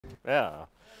Yeah.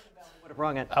 Would have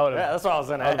rung it. Yeah, that's what I was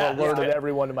going to I've alerted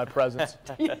everyone to my presence.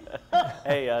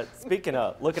 Hey, speaking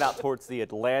of looking out towards the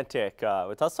Atlantic,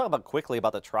 let's talk about quickly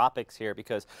about the tropics here,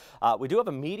 because we do have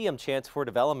a medium chance for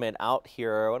development out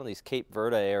here, one of these Cape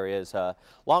Verde areas.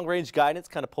 Long-range guidance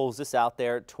kind of pulls this out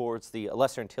there towards the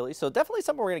Lesser Antilles, so definitely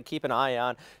something we're going to keep an eye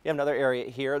on. You have another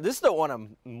area here. This is the one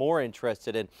I'm more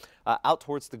interested in, out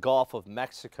towards the Gulf of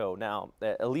Mexico. Now,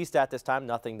 at least at this time,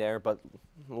 nothing there, but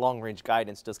long-range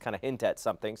guidance does kind of hint at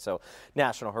something. So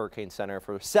National Hurricane Center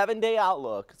for a 7-day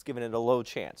outlook is giving it a low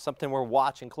chance, something we're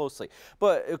watching closely.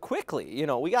 But quickly, you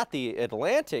know, we got the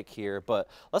Atlantic here, but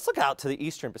let's look out to the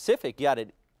Eastern Pacific. You got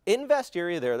an Invest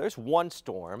area there. There's one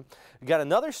storm. We got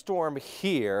another storm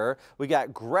here. We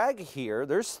got Greg here.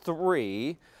 There's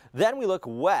 3. Then we look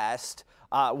west.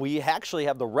 We actually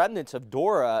have the remnants of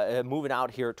Dora moving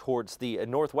out here towards the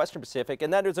northwestern Pacific.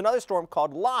 And then there's another storm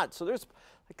called Lot. So there's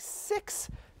like 6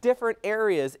 different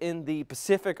areas in the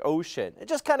Pacific Ocean. It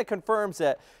just kind of confirms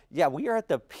that, yeah, we are at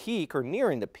the peak or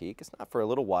nearing the peak. It's not for a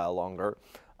little while longer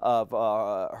of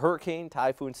hurricane,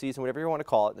 typhoon season, whatever you want to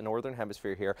call it, in the northern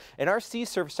hemisphere here. And our sea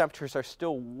surface temperatures are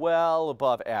still well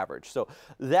above average. So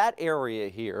that area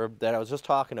here that I was just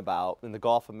talking about in the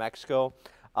Gulf of Mexico,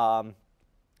 a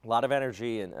lot of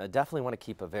energy, and definitely want to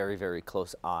keep a very, very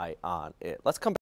close eye on it. Let's come back.